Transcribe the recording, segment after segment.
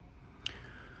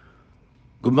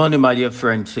Good morning, my dear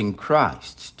friends in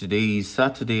Christ. Today is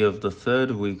Saturday of the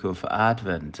third week of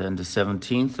Advent and the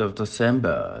 17th of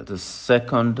December, the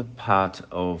second part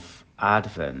of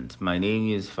Advent. My name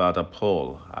is Fada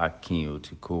Paul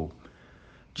Akinyotuko.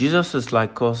 Jesus is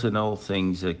like us in all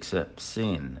things except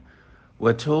sin.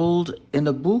 We're told in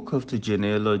the book of the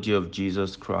genealogy of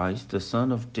Jesus Christ, the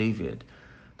son of David,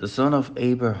 the son of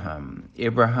Abraham.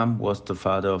 Abraham was the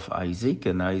father of Isaac,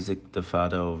 and Isaac the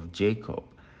father of Jacob,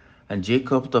 and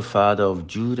Jacob the father of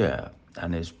Judah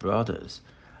and his brothers,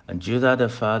 and Judah the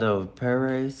father of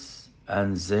Perez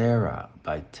and Zerah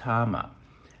by Tamar,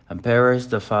 and Perez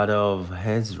the father of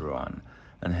Hezron,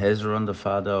 and Hezron the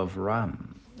father of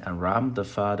Ram, and Ram the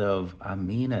father of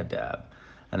Aminadab,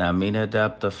 and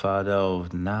Aminadab the father of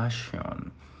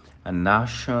Nahshon, and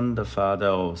Nahshon the father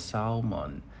of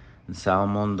Salmon, and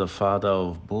Salmon the father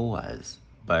of Boaz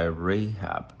by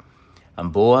Rahab,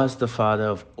 and Boaz the father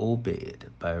of Obed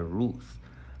by Ruth,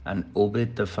 and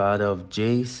Obed the father of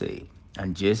Jesse,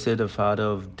 and Jesse the father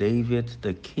of David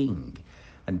the king.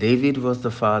 And David was the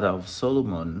father of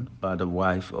Solomon by the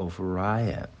wife of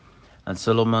Uriah, and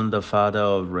Solomon the father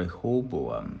of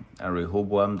Rehoboam, and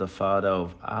Rehoboam the father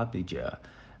of Abijah,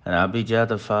 and Abijah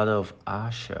the father of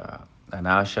Asher, and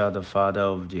Asher the father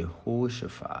of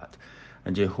Jehoshaphat,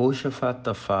 and Jehoshaphat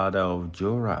the father of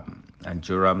Joram, and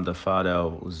Joram the father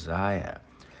of Uzziah,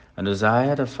 and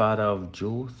Uzziah the father of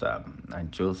Jotham,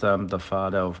 and Jotham the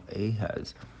father of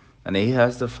Ahaz, and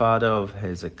Ahaz the father of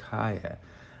Hezekiah,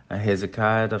 and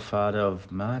Hezekiah the father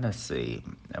of Manasseh,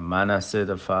 and Manasseh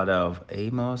the father of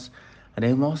Amos, and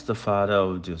Amos the father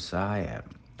of Josiah,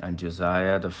 and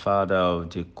Josiah the father of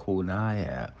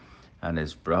Jeconiah and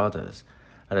his brothers,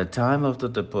 at the time of the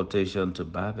deportation to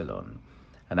Babylon.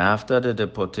 And after the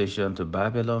deportation to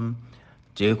Babylon,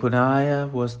 Jeconiah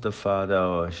was the father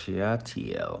of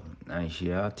Shealtiel, and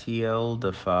Shealtiel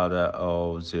the father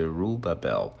of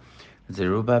Zerubbabel,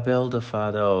 Zerubbabel the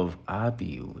father of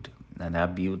Abiud, and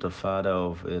Abiud the father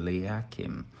of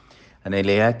Eliakim, and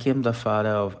Eliakim the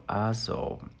father of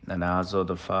Azor, and Azor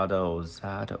the father of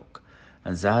Zadok,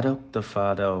 and Zadok the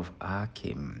father of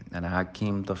Achim, and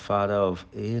Achim the father of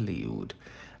Eliud,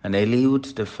 and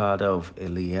Eliud the father of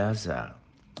Eleazar,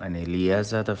 and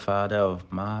Eleazar the father of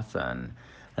Mathan,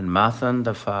 and Mathan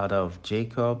the father of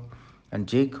Jacob, and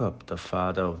Jacob the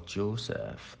father of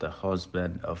Joseph, the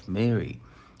husband of Mary,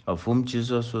 of whom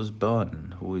Jesus was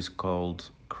born, who is called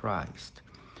Christ.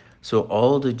 So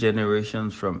all the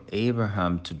generations from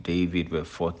Abraham to David were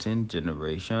 14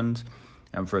 generations,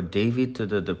 and from David to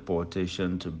the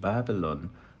deportation to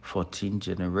Babylon, 14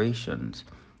 generations,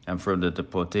 and from the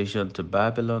deportation to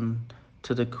Babylon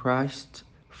to the Christ,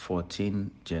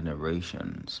 14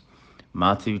 generations.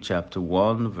 Matthew chapter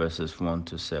 1, verses 1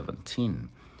 to 17.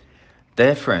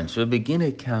 Dear friends, we begin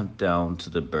a countdown to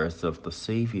the birth of the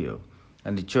Savior,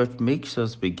 and the church makes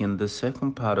us begin the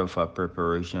second part of our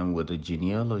preparation with the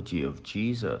genealogy of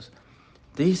Jesus.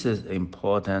 This is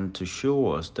important to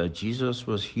show us that Jesus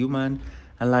was human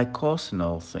and like us in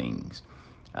all things.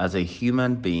 As a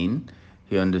human being,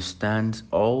 he understands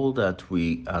all that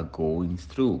we are going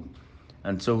through,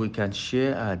 and so we can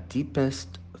share our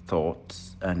deepest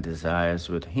thoughts and desires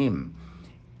with him,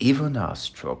 even our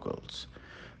struggles.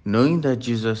 Knowing that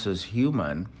Jesus is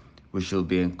human, we should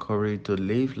be encouraged to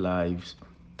live lives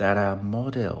that are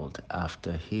modeled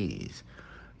after his.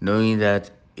 Knowing that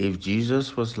if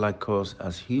Jesus was like us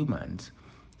as humans,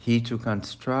 he too can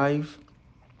strive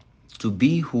to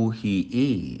be who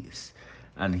he is,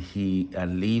 and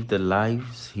live the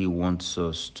lives he wants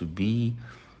us to be,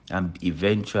 and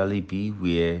eventually be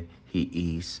where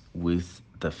he is with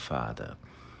the Father.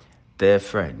 Dear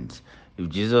friends, if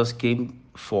Jesus came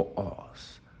for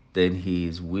us, then he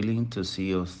is willing to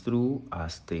see us through our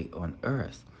stay on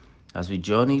earth. As we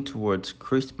journey towards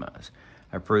Christmas,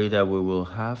 I pray that we will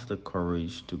have the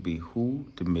courage to be who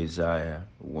the Messiah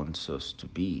wants us to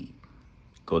be.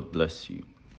 God bless you.